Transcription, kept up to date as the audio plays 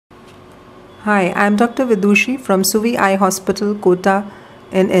Hi, I am Dr. Vidushi from SuVi Eye Hospital, Kota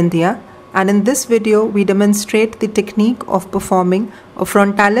in India, and in this video we demonstrate the technique of performing a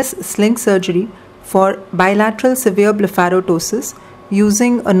frontalis sling surgery for bilateral severe blepharoptosis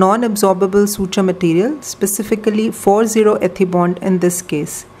using a non-absorbable suture material, specifically 4,0 ethibond in this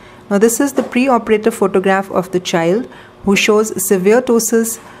case. Now this is the pre-operative photograph of the child who shows severe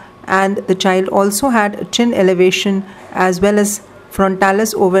ptosis, and the child also had chin elevation as well as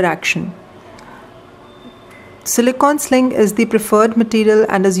frontalis overaction. Silicone sling is the preferred material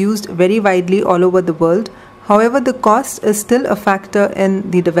and is used very widely all over the world. However, the cost is still a factor in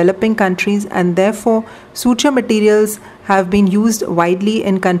the developing countries, and therefore suture materials have been used widely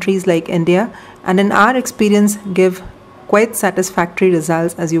in countries like India, and in our experience give quite satisfactory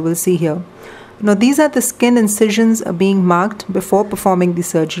results, as you will see here. Now these are the skin incisions being marked before performing the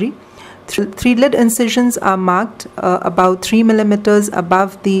surgery. Three lid incisions are marked about 3 millimeters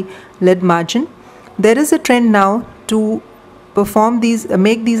above the lid margin. There is a trend now to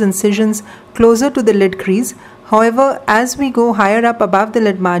make these incisions closer to the lid crease. However, as we go higher up above the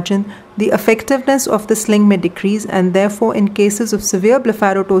lid margin, the effectiveness of the sling may decrease, and therefore in cases of severe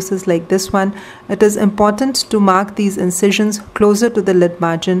blepharoptosis like this one, it is important to mark these incisions closer to the lid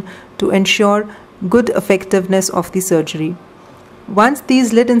margin to ensure good effectiveness of the surgery. Once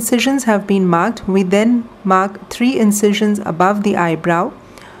these lid incisions have been marked, we then mark 3 incisions above the eyebrow.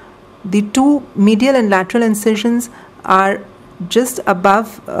 The 2 medial and lateral incisions are just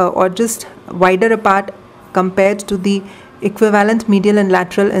above or just wider apart compared to the equivalent medial and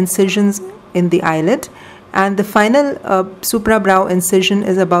lateral incisions in the eyelid, and the final suprabrow incision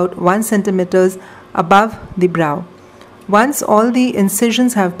is about 1 centimeters above the brow. Once all the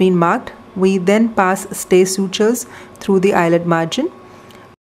incisions have been marked, we then pass stay sutures through the eyelid margin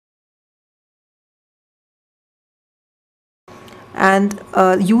and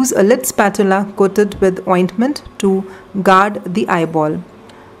use a lid spatula coated with ointment to guard the eyeball.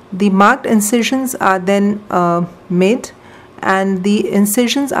 The marked incisions are then made, and the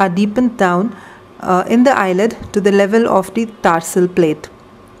incisions are deepened down in the eyelid to the level of the tarsal plate.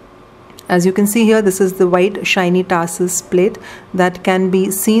 As you can see here, this is the white shiny tarsus plate that can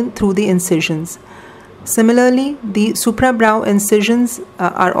be seen through the incisions. Similarly, the suprabrow incisions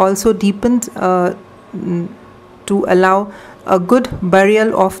are also deepened to allow a good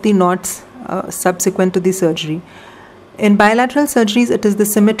burial of the knots subsequent to the surgery. In bilateral surgeries, it is the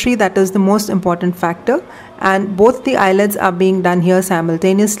symmetry that is the most important factor, and both the eyelids are being done here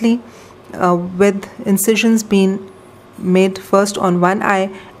simultaneously, with incisions being made first on one eye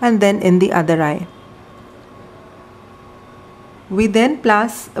and then in the other eye. We then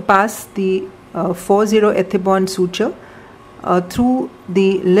pass the 4,0 ethibond suture through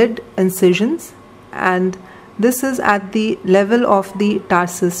the lid incisions, and this is at the level of the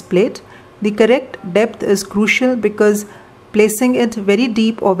tarsus plate. The correct depth is crucial because placing it very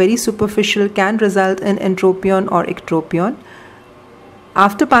deep or very superficial can result in entropion or ectropion.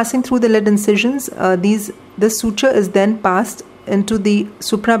 After passing through the lid incisions, this suture is then passed into the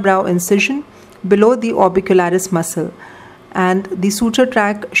suprabrow incision below the orbicularis muscle, and the suture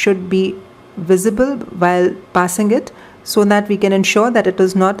track should be visible while passing it so that we can ensure that it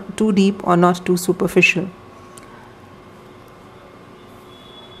is not too deep or not too superficial.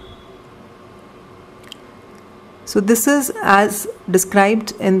 So this is as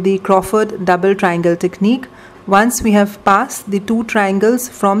described in the Crawford double triangle technique. Once we have passed the 2 triangles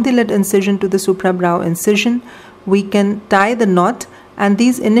from the lid incision to the suprabrow incision, we can tie the knot, and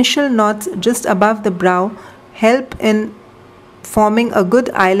these initial knots just above the brow help in forming a good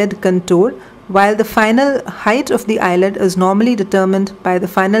eyelid contour, while the final height of the eyelid is normally determined by the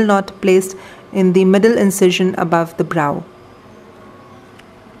final knot placed in the middle incision above the brow.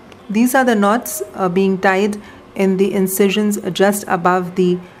 These are the knots being tied in the incisions just above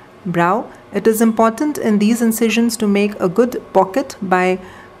the brow. It is important in these incisions to make a good pocket by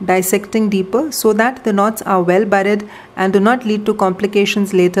dissecting deeper so that the knots are well buried and do not lead to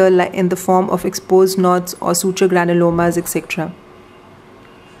complications later, like in the form of exposed knots or suture granulomas, etc.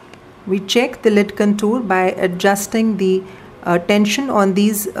 We check the lid contour by adjusting the tension on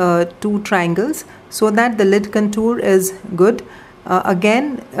these 2 triangles so that the lid contour is good.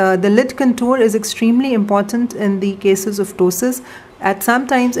 The lid contour is extremely important in the cases of ptosis. At some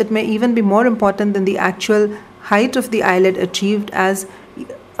times it may even be more important than the actual height of the eyelid achieved, as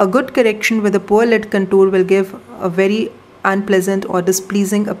a good correction with a poor lid contour will give a very unpleasant or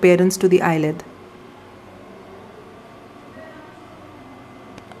displeasing appearance to the eyelid.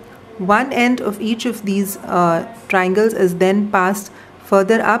 One end of each of these triangles is then passed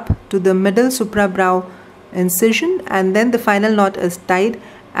further up to the middle suprabrow incision, and then the final knot is tied,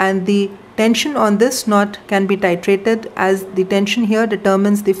 and the tension on this knot can be titrated, as the tension here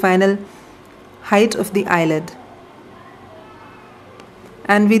determines the final height of the eyelid.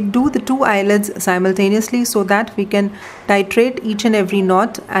 And we do the two eyelids simultaneously so that we can titrate each and every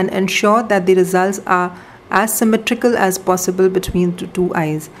knot and ensure that the results are as symmetrical as possible between the two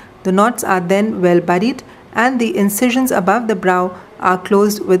eyes. The knots are then well buried and the incisions above the brow are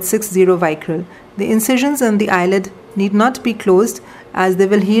closed with 6-0 vicryl. The incisions in the eyelid need not be closed as they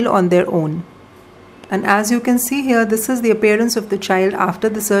will heal on their own. And as you can see here, this is the appearance of the child after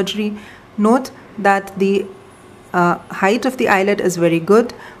the surgery. Note that the height of the eyelid is very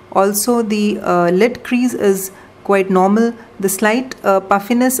good. Also, the lid crease is quite normal. The slight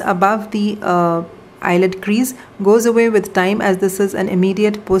puffiness above the eyelid crease goes away with time, as this is an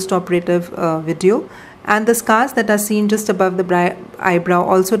immediate post-operative video. And the scars that are seen just above the eyebrow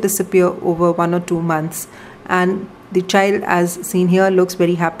also disappear over 1 or 2 months. And the child, as seen here, looks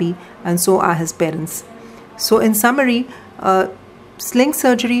very happy, and so are his parents. So in summary, sling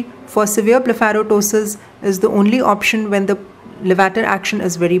surgery for severe blepharoptosis is the only option when the levator action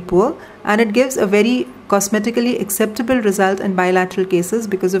is very poor, and it gives a very cosmetically acceptable result in bilateral cases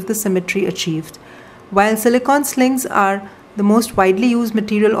because of the symmetry achieved. While silicone slings are the most widely used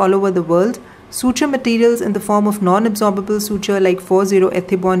material all over the world, suture materials in the form of non-absorbable suture like 4-0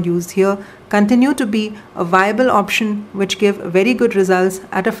 ethibond used here continue to be a viable option which give very good results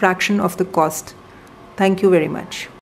at a fraction of the cost. Thank you very much.